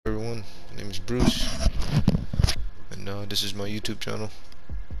Everyone, my name is Bruce, and this is my YouTube channel.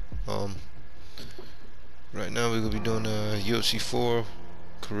 Um, right now we're gonna be doing a UFC 4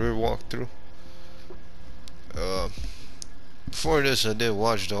 career walkthrough. Uh, Before this, I did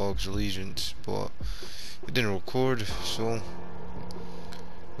Watch Dogs Legions, but it didn't record, so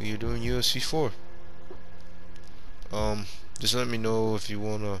we are doing UFC 4. Just let me know if you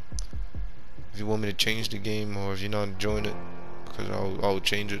want me to change the game or if you're not enjoying it, because I'll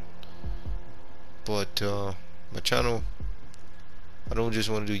change it. But my channel, I don't just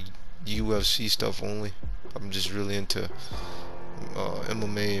want to do UFC stuff only. I'm just really into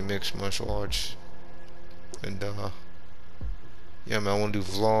MMA and mixed martial arts, and yeah, man, I want to do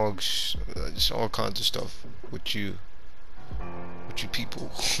vlogs, just all kinds of stuff with you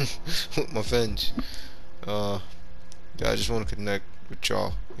people, with my fans. Yeah, I just want to connect with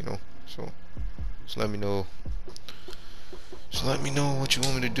y'all, So, just let me know. Just let me know what you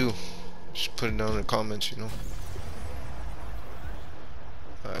want me to do. Just put it down in the comments. Alright,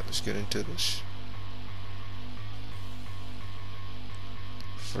 let's get into this.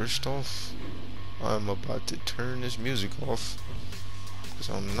 First off, I'm about to turn this music off because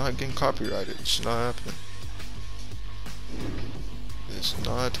I'm not getting copyrighted. It's not happening. It's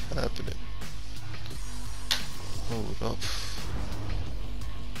not happening. Hold up.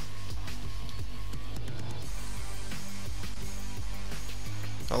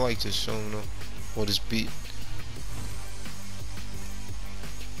 I like this song though. What is beat?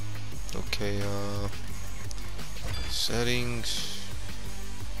 Okay, settings.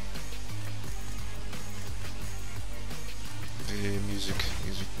 Video, music.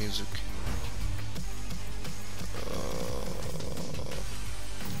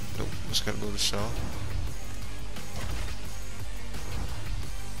 Nope, just gotta go to sound.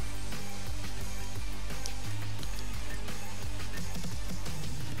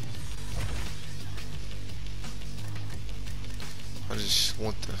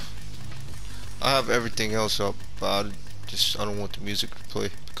 I have everything else up, but I don't want the music to play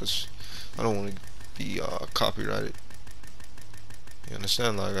because I don't want to be copyrighted. You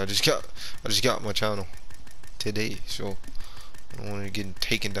understand? Like I just got my channel today, so I don't want to get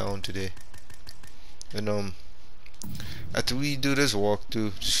taken down today. And after we do this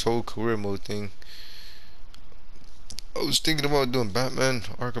walkthrough, this whole career mode thing, I was thinking about doing Batman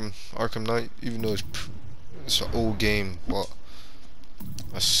Arkham Knight, even though it's an old game, but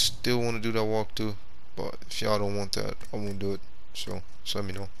I still want to do that walkthrough. But if y'all don't want that, I won't do it. So let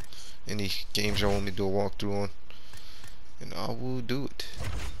me know any games y'all want me to do a walkthrough on, and I will do it.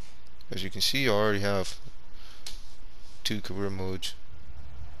 As you can see, I already have 2 career modes.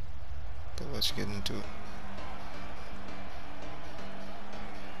 But let's get into it.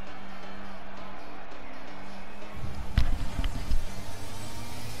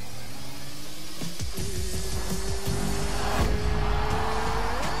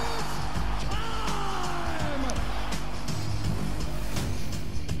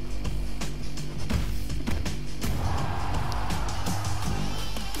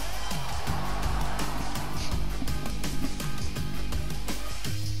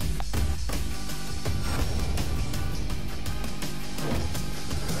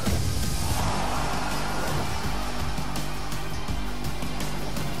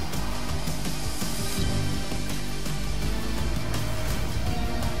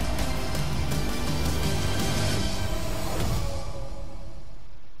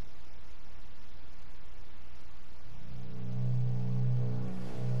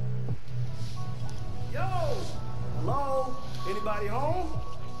 Hello? Anybody home?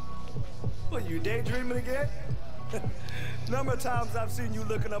 What, you daydreaming again? Number of times I've seen you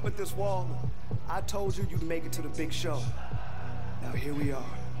looking up at this wall. I told you you'd make it to the big show. Now here we are.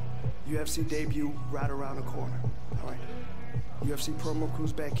 UFC debut right around the corner. All right. UFC promo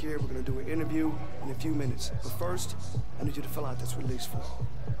crew's back here. We're gonna do an interview in a few minutes. But first, I need you to fill out this release form.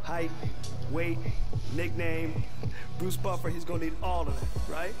 Height, weight, nickname. Bruce Buffer, he's gonna need all of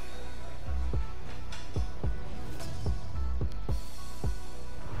that, right?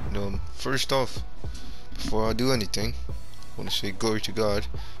 First off, before I do anything, I want to say glory to God,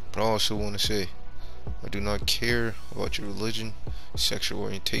 but I also want to say I do not care about your religion, sexual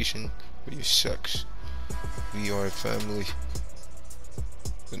orientation, or your sex. We are a family,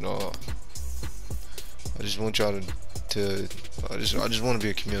 and I just want y'all to I just want to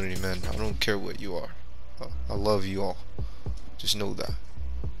be a community, man. I don't care what you are. I love you all. Just know that.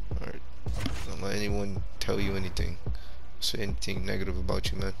 Alright. Don't let anyone tell you anything, say anything negative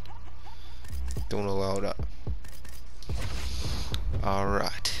about you, man. Don't allow that.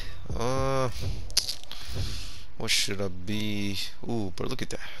 Alright. What should I be? Ooh, but look at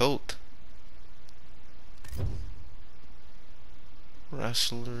the health.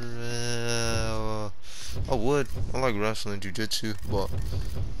 Wrestler. I would. I like wrestling, jiu-jitsu, but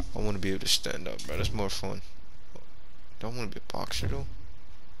I want to be able to stand up, bro. That's more fun. Don't want to be a boxer though.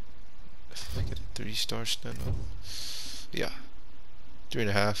 If I get a 3-star stand up, yeah,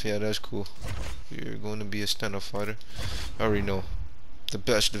 3.5. Yeah, that's cool. You're going to be a stand up fighter. I already know. The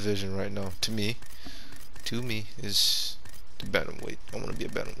best division right now, to me, is the bantamweight. I want to be a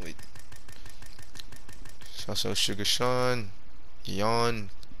bantamweight. Also, Sugar Sean, Jan,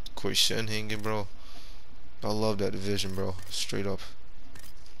 Corey Sandhagen, bro. I love that division, bro. Straight up.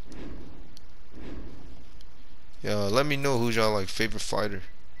 Yeah, let me know who's y'all like favorite fighter.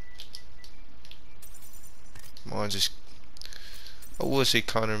 Mine's just, I would say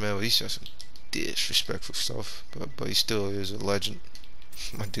Conor, man, but he said some disrespectful stuff. But he still is a legend.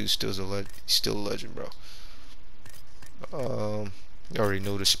 My dude still is a legend. He's still a legend, bro. You already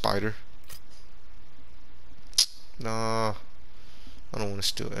know the Spider. Nah, I don't want to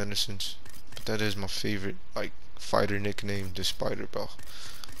steal Anderson's, but that is my favorite like fighter nickname, the Spider, bro.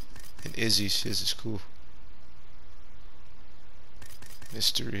 And Izzy's, his is cool.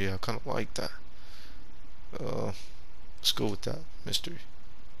 Mystery, I kind of like that. Let's go with that. Mystery.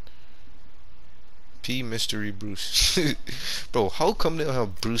 P Mystery Bruce. Bro, how come they don't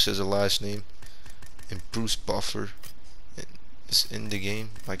have Bruce as a last name and Bruce Buffer is in the game?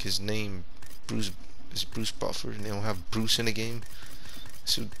 Like his name, Bruce, is Bruce Buffer, and they don't have Bruce in the game.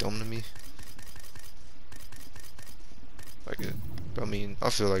 It's so dumb to me. Like, I mean, I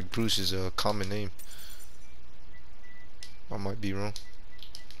feel like Bruce is a common name. I might be wrong.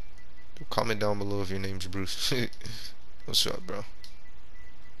 Comment down below if your name's Bruce. What's up, bro?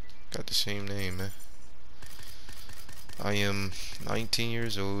 Got the same name, man. I am 19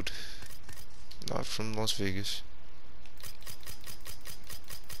 years old. Not from Las Vegas.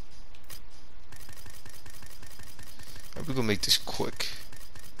 We're gonna make this quick.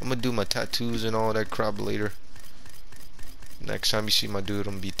 I'm gonna do my tattoos and all that crap later. Next time you see my dude,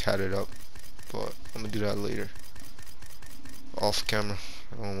 I'm gonna be tatted up. But I'm gonna do that later. Off camera.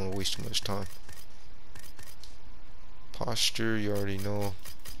 I don't want to waste too much time. Posture, you already know.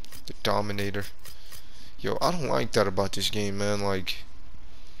 The Dominator. Yo, I don't like that about this game, man. Like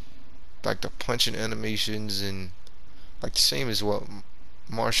the punching animations and like the same as what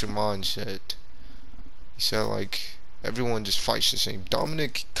Marshall Mann said. He said like everyone just fights the same.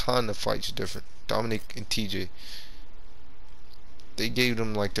 Dominic kinda fights different. Dominic and TJ. They gave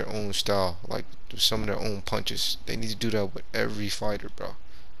them like their own style, like some of their own punches. They need to do that with every fighter, bro.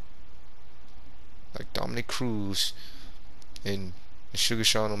 Like Dominic Cruz and Sugar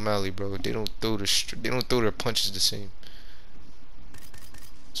Sean O'Malley, bro. They don't throw their punches the same.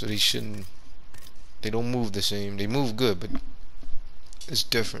 So they shouldn't. They don't move the same. They move good, but it's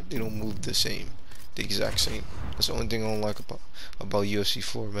different. They don't move the same, the exact same. That's the only thing I don't like about UFC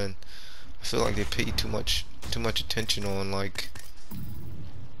 4, man. I feel like they pay too much attention on like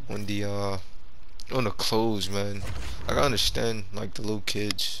on the clothes, man. Like I understand like the little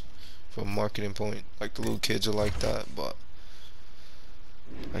kids from a marketing point, like the little kids are like that, but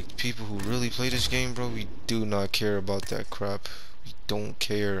like people who really play this game, bro, we do not care about that crap. We don't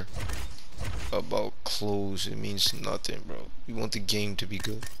care about clothes. It means nothing, bro. We want the game to be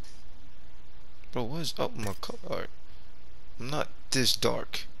good. Bro, what is up with my color? Alright. I'm not this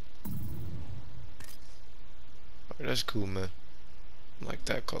dark. Alright, that's cool, man. I like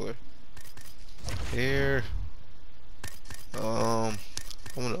that color. Hair. I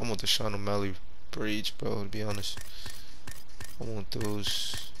want the Sean O'Malley braids, bro, to be honest. I want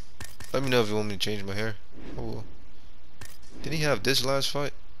those. Let me know if you want me to change my hair. I will. Did he have this last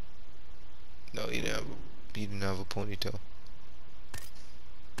fight? No, he didn't have a ponytail.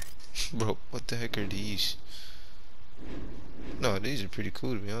 Bro, what the heck are these? No, these are pretty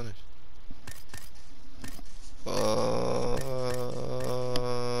cool, to be honest.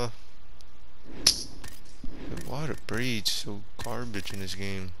 Why are the braids so garbage in this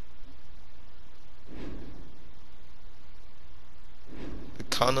game? It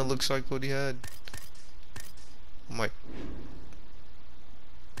kinda looks like what he had. I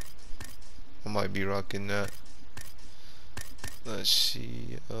might be rocking that. Let's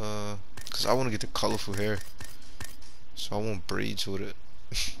see, cause I want to get the colorful hair, so I want braids with it.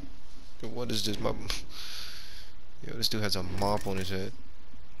 What is this? Yo, this dude has a mop on his head.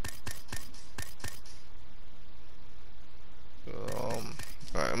 Alright,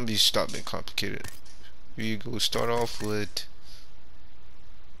 I'm gonna stop being complicated. We go start off with.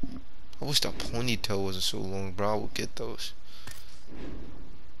 I wish that ponytail wasn't so long, bro. I would get those.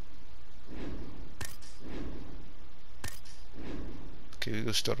 Okay, we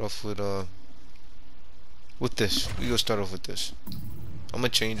gonna start off with this. We gonna start off with this. I'm gonna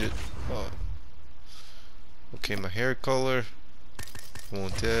change it. Okay, my hair color. I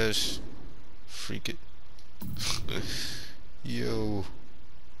want this. Freak it. Yo,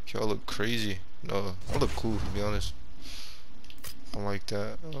 y'all look crazy. No, I look cool to be honest. I like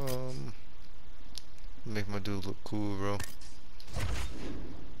that. Make my dude look cool, bro.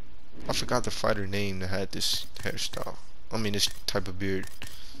 I forgot the fighter name that had this hairstyle. I mean, this type of beard.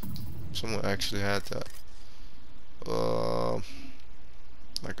 Someone actually had that.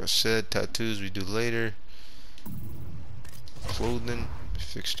 Like I said, tattoos we do later. Clothing,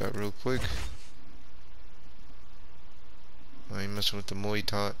 fix that real quick. I ain't messing with the Muay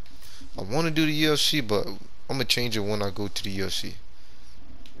Thai. I want to do the UFC, but I'm gonna change it when I go to the UFC.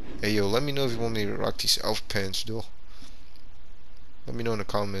 Hey yo, let me know if you want me to rock these elf pants though. Let me know in the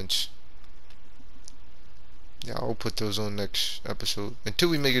comments. Yeah, I'll put those on next episode. Until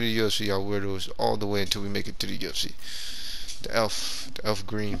we make it to the UFC, I'll wear those all the way until we make it to the UFC. The elf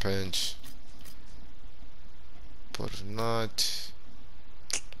green pants. But if not,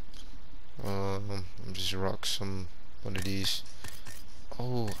 I'm just rock one of these.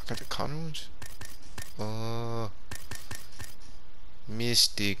 Oh, I got the Connor ones.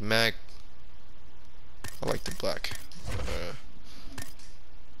 Mystic Mac. I like the black.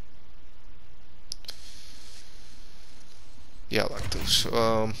 Yeah, I like those.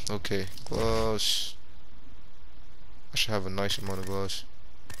 Okay, gloves. I should have a nice amount of gloves.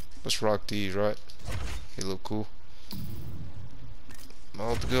 Let's rock these, right? They look cool.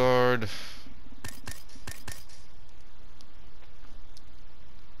 Mouth guard.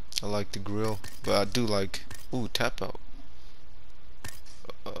 I like the grill, but I do like, ooh, tap out.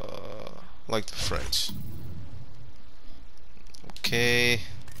 I like the French. Okay,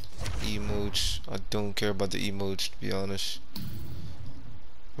 emotes. I don't care about the emotes, to be honest.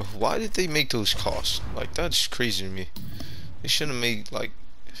 But why did they make those cost? Like, that's crazy to me. They shouldn't have made, like,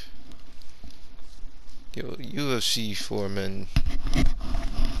 yo, UFC 4, man.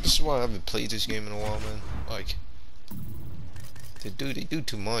 This is why I haven't played this game in a while, man. Like, they do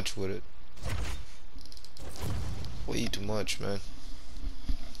too much with it. Way too much, man.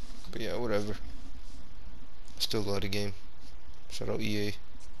 But yeah, whatever. Still love the game. Shout out EA.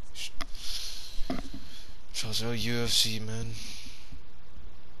 Shout out UFC, man.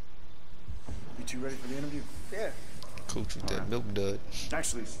 You two ready for the interview? Yeah. Coach with that milk dud.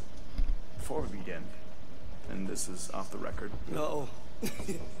 Actually, before we begin, and this is off the record, No.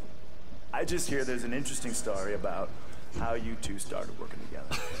 I just hear there's an interesting story about how you two started working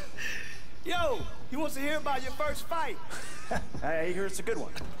together. Yo, he wants to hear about your first fight. I hear it's a good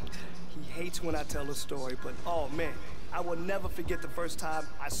one. He hates when I tell a story, but oh man, I will never forget the first time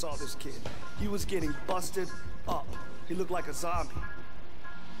I saw this kid. He was getting busted up. He looked like a zombie.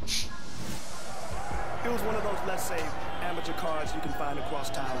 It was one of those, let's say, amateur cards you can find across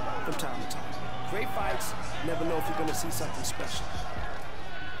town from time to time. Great fights, never know if you're gonna see something special.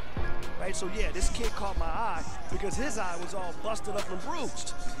 Right, so yeah, this kid caught my eye because his eye was all busted up and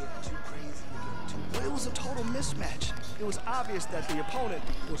bruised. But it was a total mismatch. It was obvious that the opponent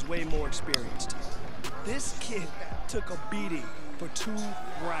was way more experienced. This kid took a beating for 2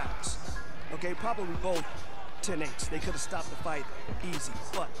 rounds. Okay, probably both 10-8s. They could have stopped the fight easy,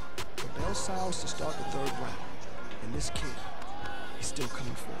 but the bell sounds to start the 3rd round. And this kid, he's still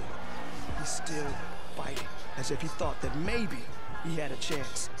coming forward. He's still fighting, as if he thought that maybe he had a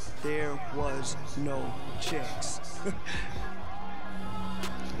chance. There was no chance. No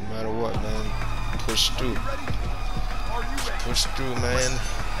matter what, man. Push through. Push through, man.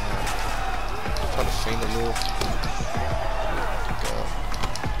 Try to feint a little.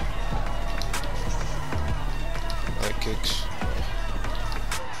 Light kicks.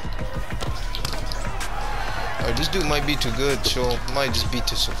 Alright, this dude might be too good, so might just be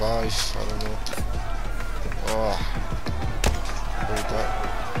to survive. I don't know. Oh. Hold that.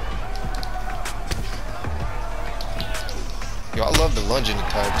 Yo, I love the lunging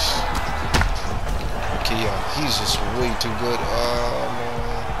attacks. Okay, yeah, he's just way too good.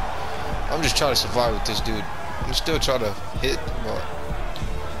 I'm just trying to survive with this dude. I'm still trying to hit, but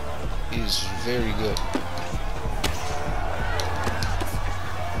he's very good.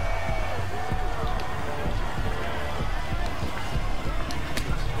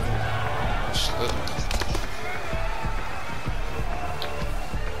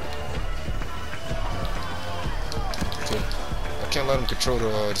 Can't let him control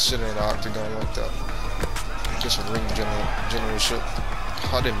the center of the octagon like that. Just a ring generalship.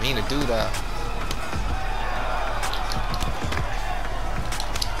 I didn't mean to do that.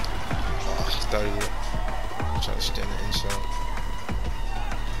 Oh, I thought he would. Try to stand the inside.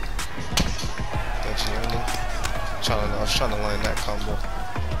 I was trying to land that combo.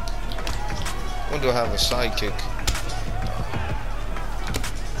 When do I have a sidekick?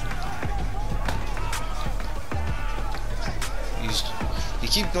 You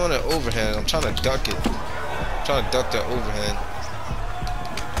keep doing that overhand. I'm trying to duck it. I'm trying to duck that overhand.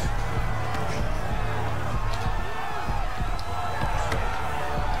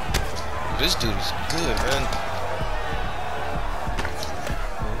 This dude is good, man.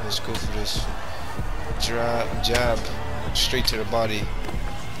 Let's go for this. Jab, straight to the body.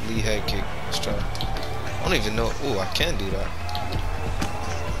 Lead head kick. Let's try. I don't even know. Oh, I can do that.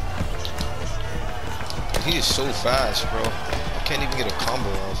 He is so fast, bro. I can't even get a combo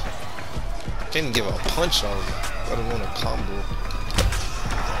off. I can't even give a punch off. Let alone a combo.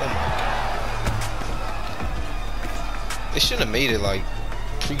 Oh my god. They shouldn't have made it like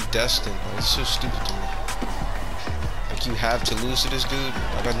predestined. Like, it's so stupid to me. Like, you have to lose to this dude.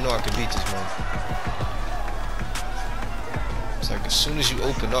 Like, I know I can beat this man. It's like as soon as you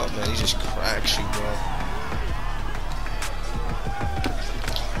open up, man, he just cracks you, bro.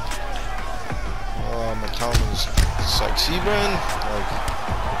 Oh, my timing is like, see, Bren? Like,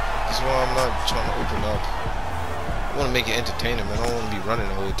 this is why I'm not trying to open up. I want to make it entertaining, man. I don't want to be running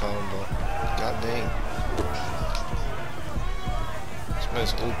the whole time, but god dang. This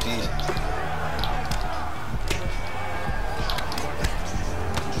man's OP.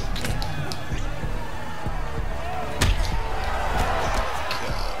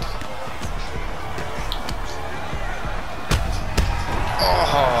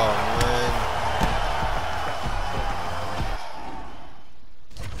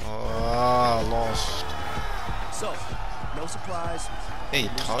 Hey, you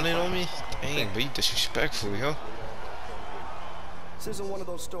taunting on me? Dang, but you disrespectful, yo. This isn't one of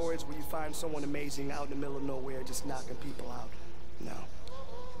those stories where you find someone amazing out in the middle of nowhere just knocking people out. No.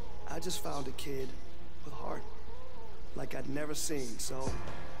 I just found a kid with heart like I'd never seen, so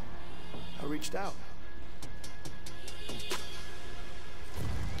I reached out.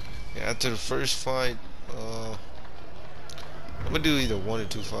 Yeah, after the first fight, I'm gonna do either 1 or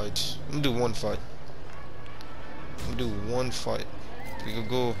 2 fights. I'm gonna do 1 fight. I'm gonna do 1 fight. We could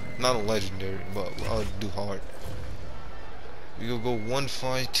go, not a legendary, but I'll do hard. We could go 1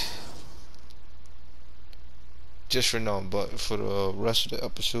 fight just for now, but for the rest of the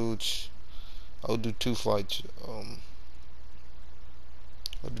episodes, I'll do 2 fights. I'll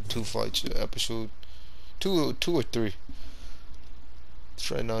do 2 fights a episode, two or 3.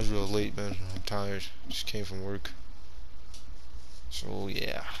 It's right now it's real late, man. I'm tired. Just came from work. So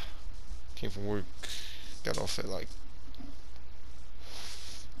yeah, came from work. Got off at like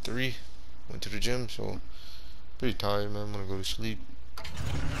 3, went to the gym, so pretty tired, man. I'm gonna go to sleep.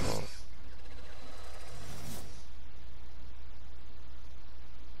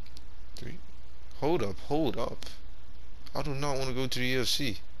 3. Hold up. I do not want to go to the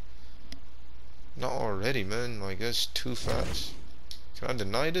UFC. Not already, man. Like, that's too fast. Can I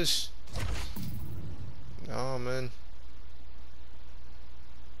deny this? Nah, man.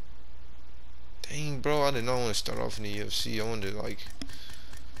 Dang, bro, I did not want to start off in the UFC. I wanted to, like...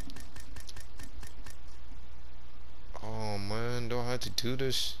 Oh, man, do I have to do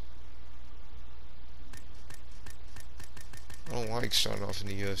this? I don't like starting off in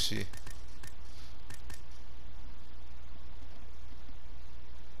the UFC.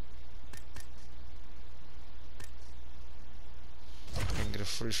 I can get a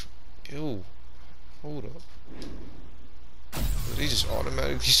first... Ew. Hold up. They just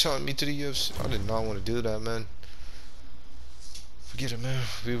automatically signed me to the UFC. I did not want to do that, man. Forget it, man.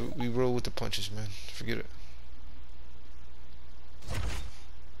 We roll with the punches, man. Forget it.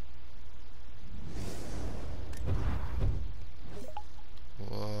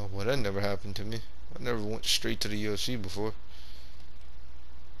 Well, that never happened to me. I never went straight to the UFC before.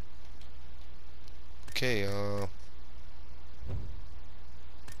 Okay,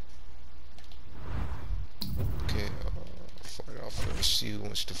 fight off. Let's see who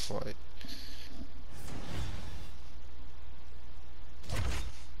wants to fight.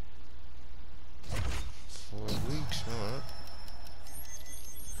 Weeks, alright.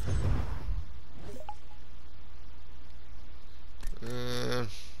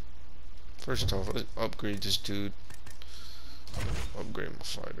 First off, let's upgrade this dude. Upgrade my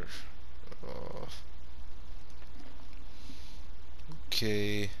fighter.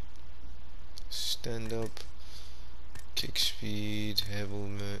 Okay. Stand up. Kick speed. Head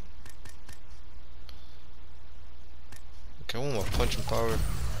movement. Okay, I want my punching power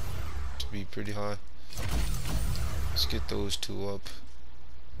to be pretty high. Let's get those 2 up.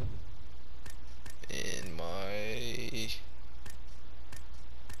 And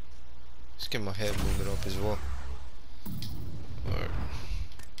let's get my head movement up as well. Alright.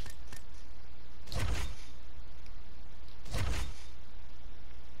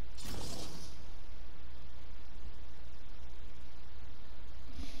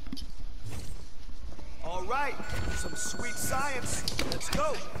 All right, some sweet science. Let's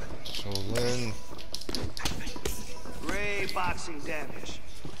go. So then, Great boxing damage.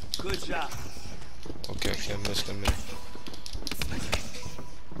 Good job. okay, I can't miss them in.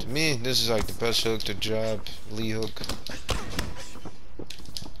 To me, this is like the best hook to jab, Lee hook.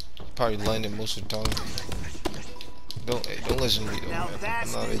 Probably land it most of the time. Don't listen to me though, Now man. I'm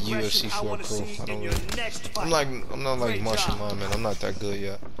that's not the a UFC aggression I 4 want to pro. see I in don't your really. next fight. I'm not like Great martial job. law, man. I'm not that good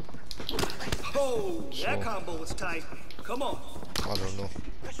yet. Oh, that So- combo was tight. Come on. I don't know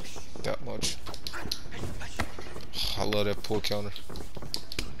that much. I love that pull counter.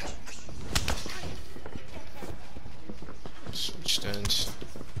 Switch stands.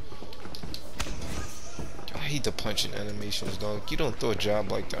 I hate the punching animations, dog. You don't throw a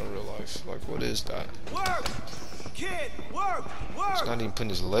jab like that in real life. Like, what is that? Work, kid. Work, work. He's not even putting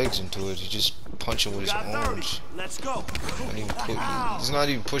his legs into it. He's just punching with his Got 30. arms. Let's go. Not even he's not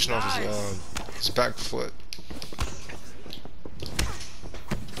even pushing off his back foot.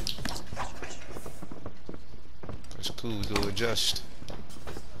 That's cool. We go adjust.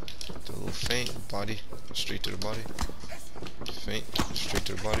 Do a little feint, body, straight to the body. Feint, straight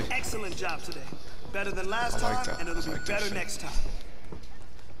to the body. Excellent job today. Better than last I like time, that. and it'll I be like that better shit. next time.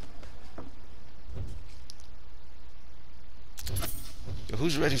 Yo,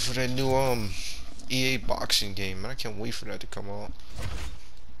 who's ready for that new EA boxing game? Man, I can't wait for that to come out.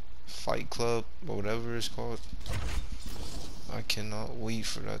 Fight Club or whatever it's called. I cannot wait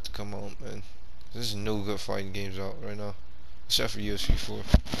for that to come out, man. There's no good fighting games out right now, except for UFC 4.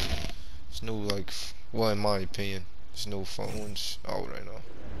 There's no like, well, in my opinion, there's no fun ones out right now.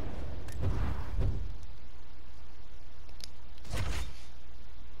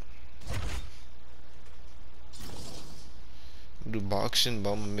 Do boxing,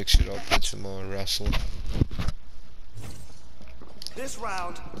 but I'm gonna mix it up with some wrestling. This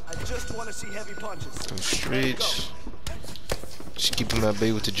round, I just want to see heavy punches. Go straight. Just keep him at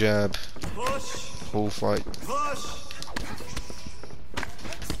bay with the jab. Push, Whole fight. push.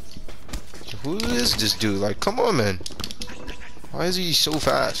 Who is this dude? Like, come on, man. Why is he so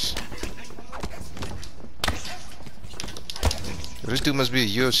fast? This dude must be a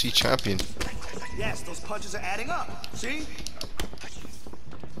UFC champion. Yes, those punches are adding up. See?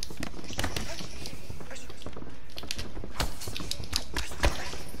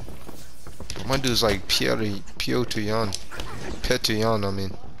 My dude's like Piotr Jan. I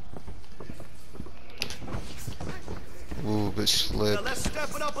mean. Ooh, bit slip. Now let's step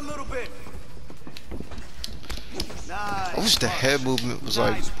it up a little bit. Nice. I wish the punch. head movement was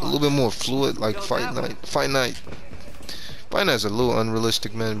like Nice a little bit more fluid, like Yo, Fight that Night. Fight Night's a little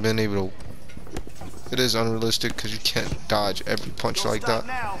unrealistic, man. Being able to, it is unrealistic because you can't dodge every punch Don't like stop that.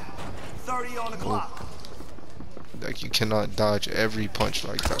 now. 30 on the clock. Like, you cannot dodge every punch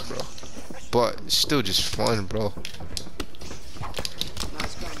like that, bro. But it's still just fun, bro.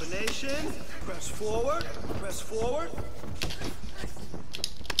 Nice combination. Press forward. Press forward.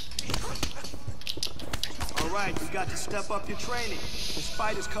 All right, you got to step up your training. This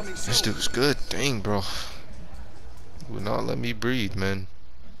fight is coming soon. This dude's good. Dang, bro. Would not let me breathe, man.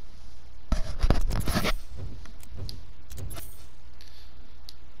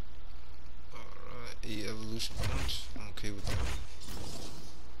 Alright, 8 evolution punch. I'm okay with that.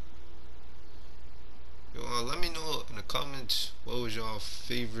 Yo, let me know in the comments what was y'all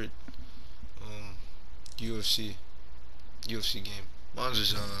favorite UFC game. Mine's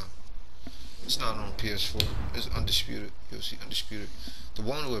is it's not on PS4. It's Undisputed. UFC Undisputed. The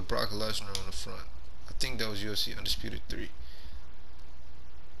one with Brock Lesnar on the front. I think that was UFC Undisputed 3.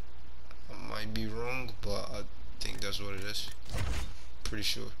 I might be wrong, but I think that's what it is. Pretty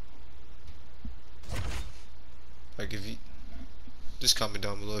sure. Like, if you just comment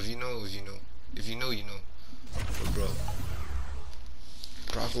down below if you know, you know. If you know, you know. But bro,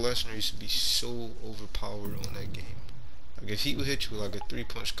 Brock Lesnar used to be so overpowered on that game. Like, if he would hit you with like a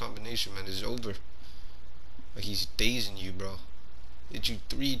 3-punch combination, man, it's over. Like, he's dazing you, bro. Hit you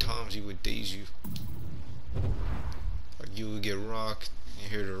 3 times, he would daze you. Like, you would get rocked, you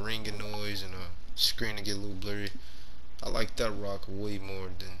hear the ringing noise, and the screen would get a little blurry. I like that rock way more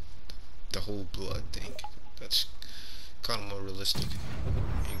than the whole blood thing. That's kind of more realistic.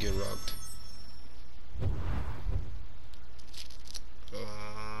 You get rocked.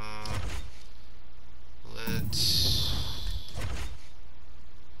 Let's.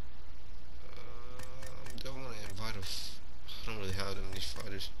 I want to invite I don't really have that many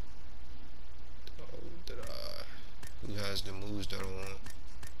fighters. Oh, did I? has the moves that I want.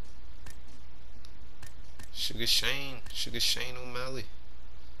 Sugar Shane O'Malley.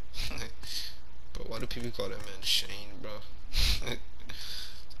 But why do people call that man Shane, bro?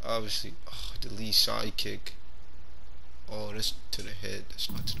 Obviously, oh, the lead sidekick. Oh, that's to the head.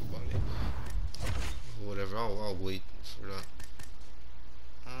 That's not to the body. Whatever. I'll wait for that.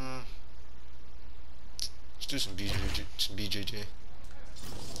 Let's do some BJJ. Some BJJ.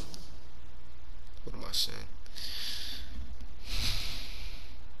 What am I saying?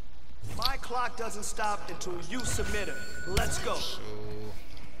 My clock doesn't stop until you submit it. Let's go. So,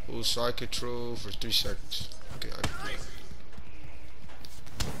 hold side control for 3 seconds. Okay, I can do it.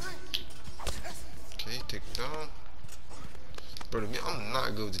 Okay, take it down. Bro, I'm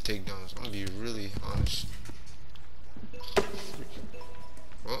not good with the takedowns. I'm gonna be really honest.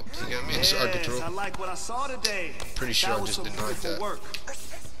 Well, he got me in side control. I like what I saw today. Pretty sure I just denied that. Work.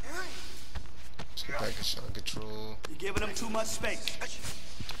 Let's get back in side control. You're giving him too much space.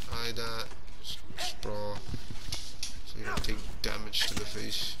 Hide that. Sprawl. So you don't take damage to the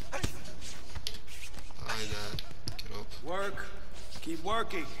face. Hide that. Get up. Work. Keep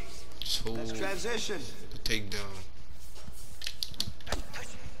working. Just hold Let's transition. the takedown.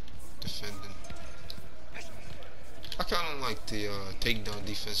 Defending. I kind of like the takedown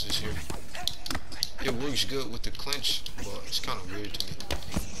defenses here. It works good with the clinch, but it's kind of weird to me.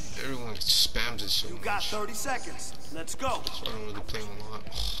 Everyone spams it so much. You got 30 seconds. Let's go. So I don't really play them a lot.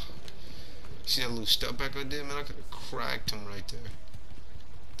 See that little step back I did, man? I could have cracked him right there.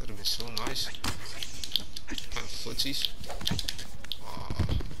 That'd have been so nice. Kind of footsies.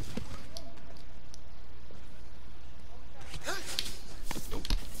 Nope.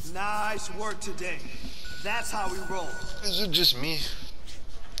 Nice work today. That's how we roll. Is it just me?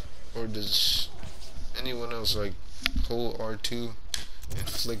 Or does anyone else like hold R2 and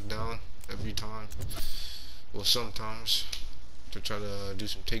flick down every time? Well, sometimes to try to do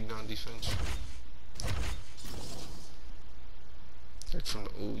some takedown defense. Like from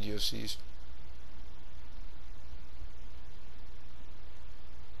the old UFCs.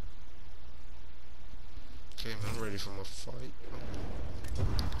 Okay, man, I'm ready for my fight.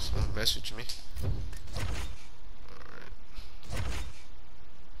 Someone message me. Alright.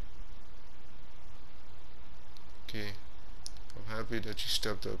 Okay. I'm happy that you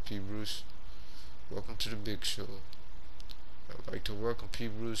stepped up, P. Bruce. Welcome to the big show. I'd like to welcome P.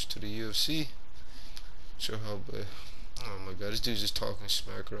 Bruce to the UFC. Show how big. Oh my god, this dude's just talking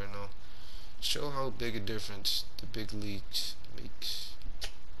smack right now. Show how big a difference the big leagues makes.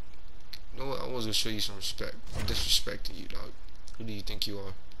 You know what? I was gonna show you some respect. I'm disrespecting you, dog. Who do you think you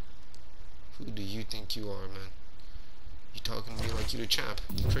are? Who do you think you are, man? You talking to me like you the champ.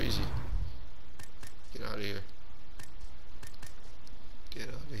 You crazy. Get out of here. Get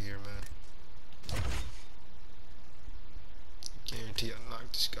out of here, man. Guarantee I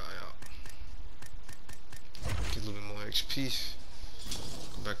knock this guy out. Get a little bit more XP.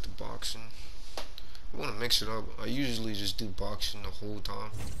 Go back to boxing. I want to mix it up. I usually just do boxing the whole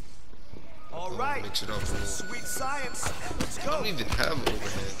time. All right. Mix it up a little. Sweet science. Let's I go. don't even have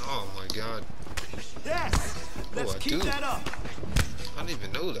overhand. Oh my god. Yes. Let's I keep do. that up. I didn't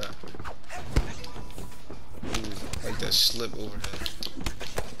even know that. Ooh, like that slip overhand.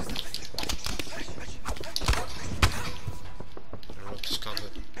 Interrupt this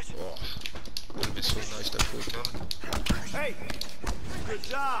combat. Oh, would have been so nice that full counter. Hey. Good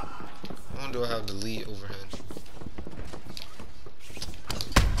job. I wonder do I have the lead overhand.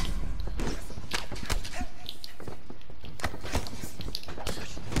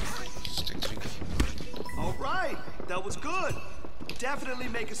 Stick to the game, man. All right. That was good. Definitely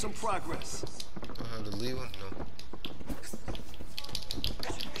making some progress. Do I have the lead one? No.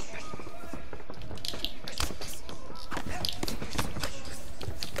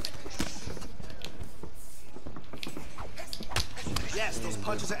 Yes, those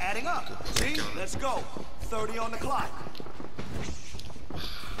punches are adding up. See? Let's go. 30 on the clock.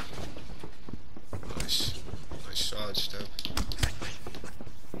 Nice. Nice side step.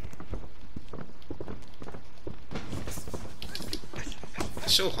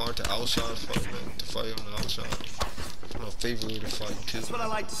 It's so hard to outside fight, man. To fight on the outside. It's my favorite way to fight, too. That's what I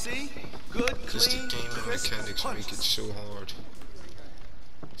like to see. Good, Because the clean, game and crisp mechanics make it punches. so hard.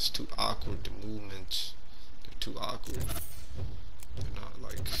 It's too awkward, the movements. They're too awkward. They're not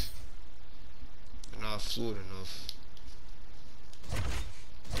like... They're not fluid enough.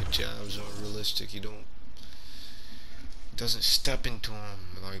 The jabs aren't realistic. You don't... It doesn't step into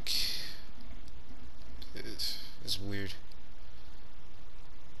them. Like... It's weird.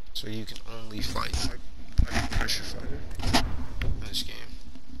 So you can only fight like a pressure fighter in this game.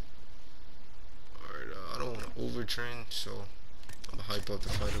 Alright, I don't want to overtrained, so I'm gonna hype up the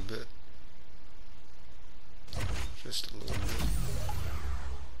fight a bit. Just a little bit.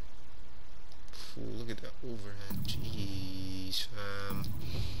 Fool, look at that overhand. Jeez,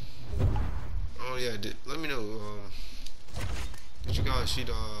 oh yeah, let me know. Did you guys see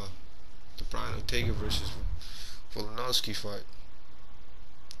the Brian Ortega versus Volkanovski fight?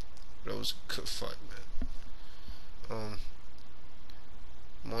 That was a good fight, man.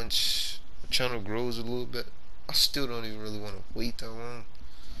 Once the channel grows a little bit, I still don't even really want to wait that long.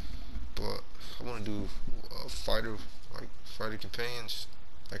 But I want to do fighter campaigns,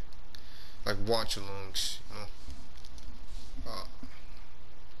 like watch-alongs, you know.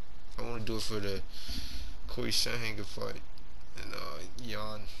 I want to do it for the Corey Sandhagen fight and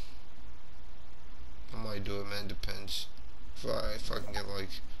Jan. I might do it, man. Depends. If I can get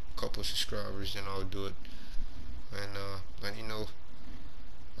like a couple subscribers, then I'll do it. And let you know,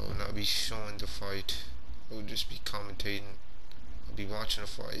 I will not be showing the fight. I will just be commentating. I'll be watching the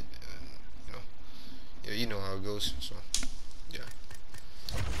fight, and you know, yeah, you know how it goes. So yeah.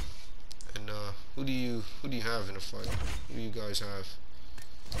 And who do you have in the fight? Who do you guys have?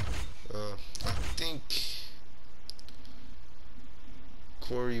 I think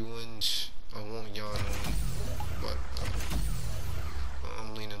Corey wins. I want Jan win, but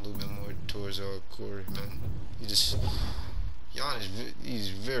I'm leaning a little bit more towards Corey, man. Jan he's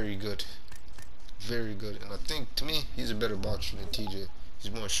very good, and I think to me he's a better boxer than TJ.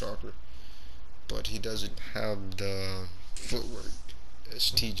 He's more sharper, but he doesn't have the footwork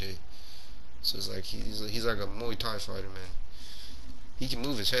as TJ. So it's like he's like a Muay Thai fighter, man. He can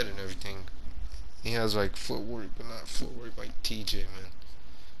move his head and everything. He has like footwork, but not footwork like TJ, man.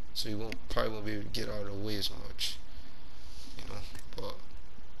 So he probably won't be able to get out of the way as much, you know. But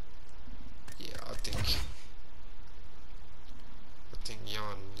yeah, I think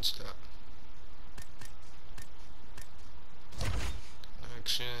Jan wins that.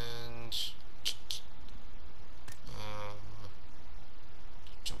 Actions.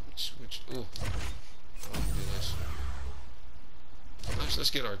 Jump switch. Ooh, I want to do this. Let's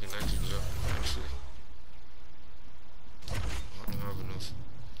get our connections up. Actually, I don't have enough.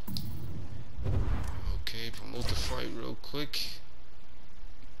 Okay, promote the fight real quick.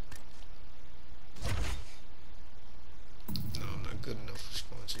 No, I'm not good enough for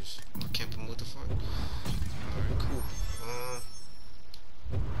sponsors. I can't promote the fight. Alright, cool.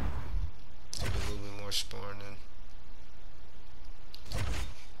 Maybe a little bit more sparring then.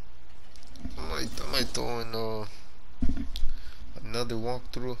 I might throw in another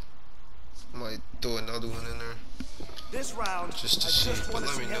walkthrough. I might throw another one in there. This round, Just to see, but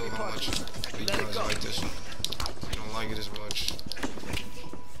let me know how much you guys like this one. If you don't like it as much.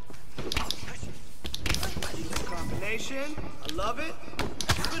 Combination, I love it.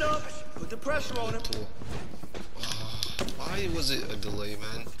 Keep it up, put the pressure on him. Why was it a delay,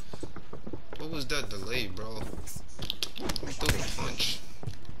 man? What was that delay, bro? Let me throw a punch.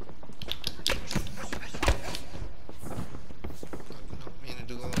 I don't mean to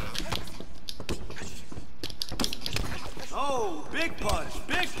do all that. Oh, big punch,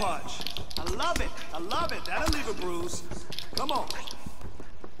 big punch. I love it, I love it. That'll leave a bruise. Come on.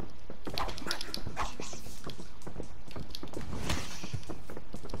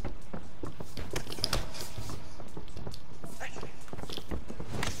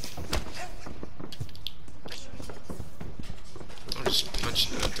 I'm just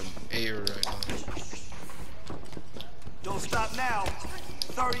punching at the air right now. Don't stop now.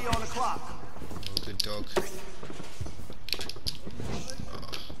 30 on the clock. Oh, good dog.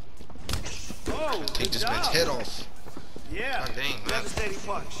 Oh, Take good this job. man's head off. Yeah, God dang, man. devastating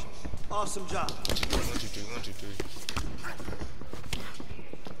punch. Awesome job. 1, 2, 3, 1, 2, 3, 1, 2, 3.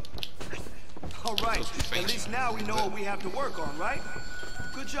 All right, at least now we know what we have to work on, right?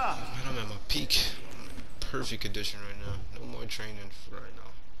 Good job. Man, I'm at my peak. I'm in perfect condition right now. No more training for right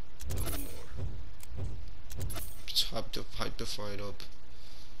now. No more. Just hype the fight up.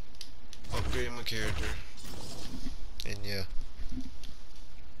 Upgrade my character. And yeah.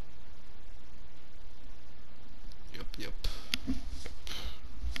 Yep.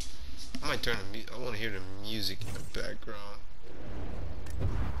 I might turn I want to hear the music in the background.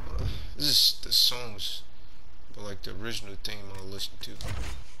 This is the songs, but like the original theme I'll listen to.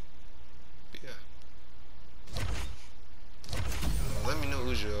 But yeah. Let me know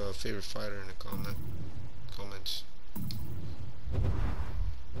who's your favorite fighter in the comments.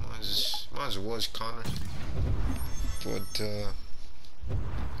 Mine was Connor, but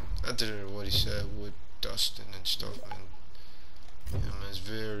after what he said with Dustin and stuff, man, yeah, man, it's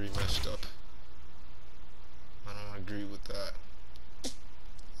very messed up. I don't agree with that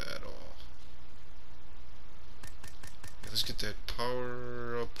at all. Let's get that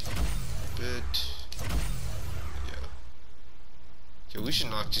power up a bit. Yeah. Yo, we should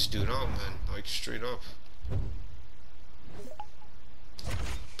knock this dude out, man. Like, straight up.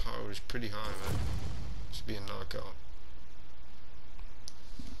 Power is pretty high, man. Should be a knockout.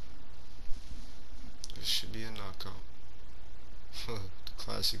 This should be a knockout. The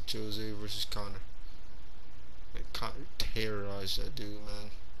classic Jose versus Conor. Like, Conor terrorized that dude,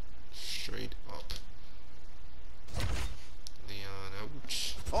 man. Straight up. Leon,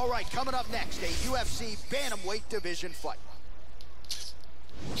 ouch. Alright, coming up next, a UFC Bantamweight division fight.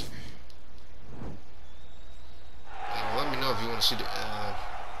 Okay. Let me know if you want to see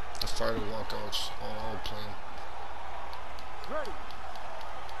the fighter walkouts all playing. Ready?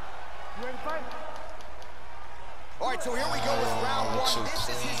 You ready to fight? Alright, so here we go with round one. So this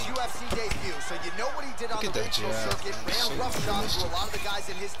is his UFC debut, so you know what he did on the regional circuit. Ran so roughshod through a lot of the guys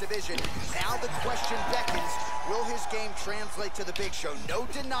in his division. Now the question beckons, will his game translate to the big show? No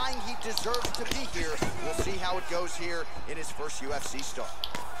denying he deserves to be here. We'll see how it goes here in his first UFC start.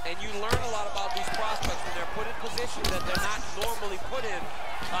 And you learn a lot about these prospects when they're put in positions that they're not normally put in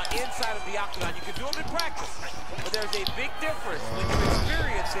inside of the octagon. You can do them in practice, but there's a big difference when you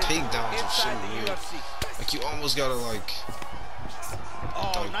experience it inside the UFC. Like, you almost gotta, like...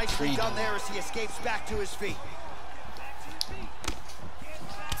 Oh, nicely done there as he escapes back to his feet.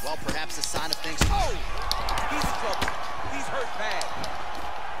 Well, perhaps a sign of things. Oh! He's in trouble. He's hurt bad.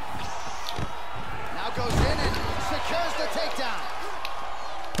 Now goes in and secures the takedown.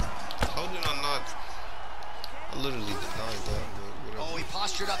 How did I not... I literally denied that, but whatever. Oh, he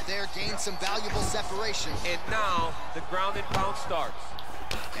postured up there, gained some valuable separation. And now the ground and pound starts.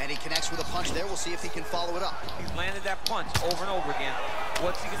 And he connects with a punch there. We'll see if he can follow it up. He's landed that punch over and over again.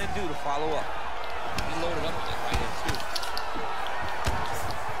 What's he going to do to follow up? He loaded up with that right hand, too.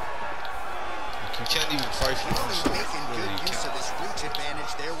 You can't even fight for He's himself. making Really, good use of his reach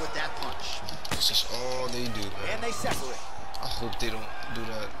advantage there with that punch. This is all they do, man. And they separate. I hope they don't do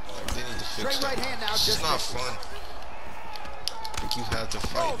that. Like, they need to fix Straight that. right hand now, It's just not misses. fun. Like, you have to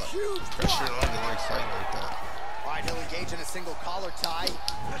fight. Like, huge pressure block. on them, like fighting like that. All right, he'll engage in a single collar tie.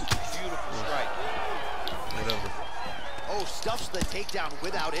 Beautiful strike. Whatever. Oh, stuffs the takedown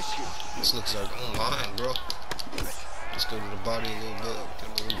without issue. This looks like online, bro. Let's go to the body a little bit. Get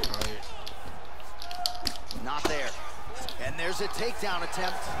him a little tired. Not there. And there's a takedown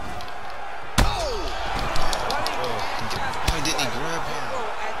attempt. Oh! Why didn't he grab him?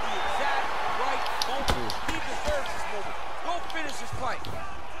 At the exact right moment. He deserves this moment. Go finish this fight.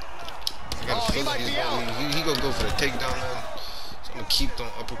 I got a feeling he gonna go for the takedown, man. So I'm gonna keep them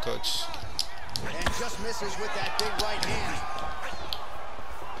uppercuts. And just misses with that big right hand.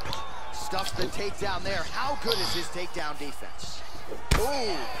 Stuffs the takedown there. How good is his takedown defense?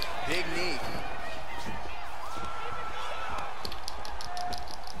 Ooh, big knee.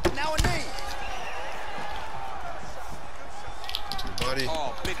 Now a knee. To the body.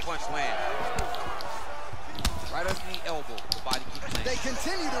 Oh, big punch land. Right under the elbow. The body keeps landing. They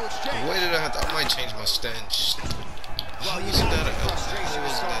continue to The exchange. way that I might change my stance. Well, you Isn't got that the a frustration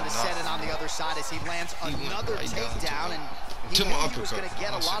is starting to not? set in on the other side as he lands He went another right down to takedown, the- and to he my knew he was uppercut. going to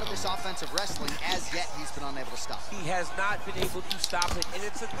get a lot of this Awesome. offensive wrestling. As yet, he's been unable to stop. He has not been able to stop it, and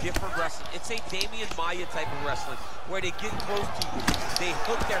it's a different wrestling. It's a Damian Maya type of wrestling, where they get close to you, they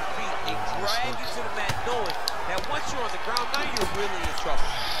hook their feet, they drag you to the mat, knowing that once you're on the ground, now you're really in trouble.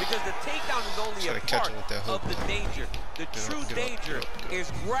 Because the takedown is only a Try to catch part him with that hook, of the man. danger. The true get up, danger get up. is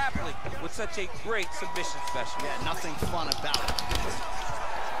grappling with such a great submission specialist. Yeah, nothing fun about it.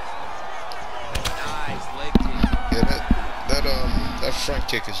 Nice leg kick. Yeah, that front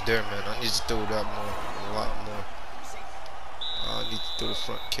kick is there, man. I need to throw that more, a lot more. I need to throw the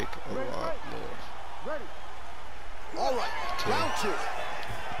front kick a lot more. Ready? All right, Okay. round two.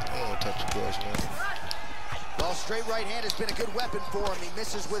 I don't want to touch the gloves, man. Well, straight right hand has been a good weapon for him. He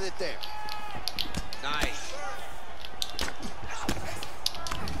misses with it there. Nice.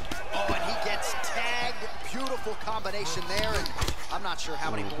 Oh, and he gets tagged. Beautiful combination there, and I'm not sure how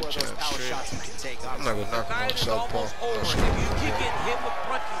many more of those power shots he can take. I'm not gonna knock him Night off is southpaw. almost over. If you keep getting hit with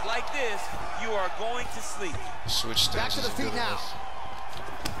punches like this, you are going to sleep. Switch Back to stances the is feet good now. enough.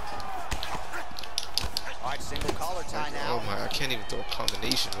 All right, single collar tie now. Oh my, I can't even throw a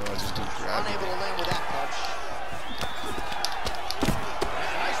combination, bro. I just do grab. Unable to land with that punch.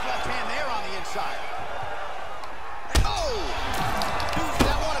 Nice left hand there on the inside. Oh!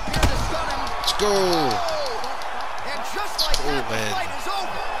 That one appeared to stun him. Let's go. Oh! And just like go, that, man. the fight is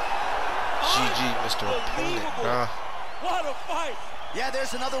over. GG, Mr. Opponent. Unbelievable. What a fight. Yeah,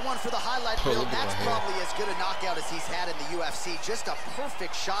 there's another one for the highlight Oh, reel. look at That's my hair. probably as good a knockout as he's had in the UFC. Just a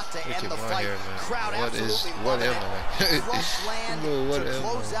perfect shot to Look end at the my fight. hair, man. Crowd What absolutely what loving am it. I? Flush land Bro, what to am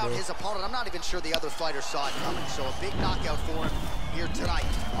close I, out bro? his opponent. I'm not even sure the other fighter saw it coming. So a big knockout for him here tonight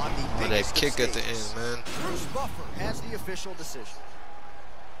on the Oh, that biggest of kick at the stages. end, man. Bruce Buffer has the official decision.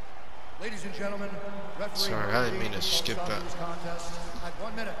 Ladies and gentlemen, referee Sorry, I didn't mean to skip that. contest at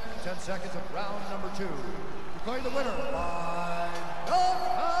 1 minute, 10 seconds of round number 2. Declaring the winner by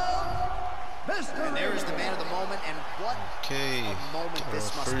knockout, Mr. And there is the man of the moment, and what Okay, a moment got this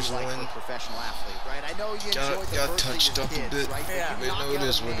our must be first like for win. a professional athlete, right? I know you enjoyed the Got birth of touched your up a kids, bit. right? But Yeah. you We knock know it out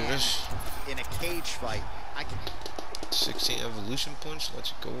is a what it man is. in a cage fight. I can 16 evolution points.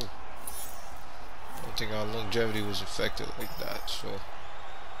 Let's go. I don't think our longevity was affected like that, so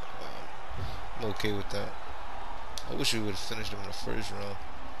I'm okay with that. I wish we would have finished him in the first round,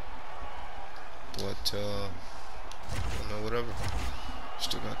 but I don't know, whatever.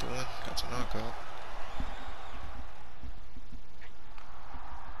 Still got the win, got the knockout.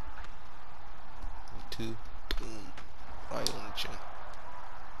 Two, boom, right on the chin,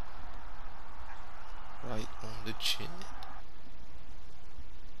 right on the chin.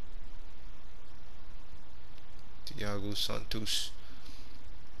 Thiago Santos.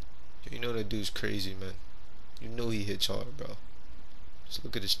 You know that dude's crazy, man. You know he hits hard, bro. Just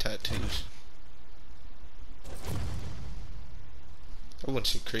look at his tattoos. I wouldn't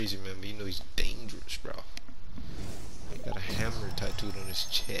say crazy, man, but you know he's dangerous, bro. He got a hammer tattooed on his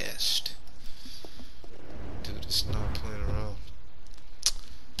chest. Dude, it's not playing around.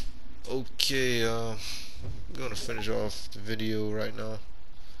 Okay, I'm gonna finish off the video right now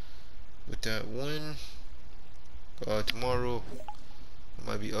with that win. Tomorrow I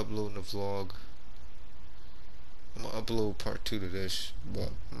might be uploading a vlog. I'm gonna upload part 2 to this, but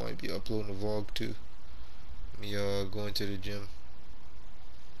I might be uploading a vlog too. Me going to the gym,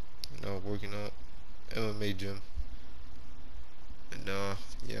 working out, MMA gym, and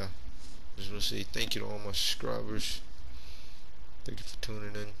yeah. Just wanna say thank you to all my subscribers. Thank you for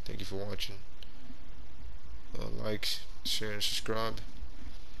tuning in. Thank you for watching. Like, share, and subscribe,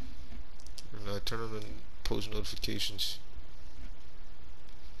 and turn on the post notifications.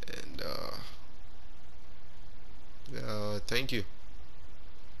 And thank you.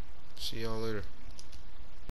 See y'all later.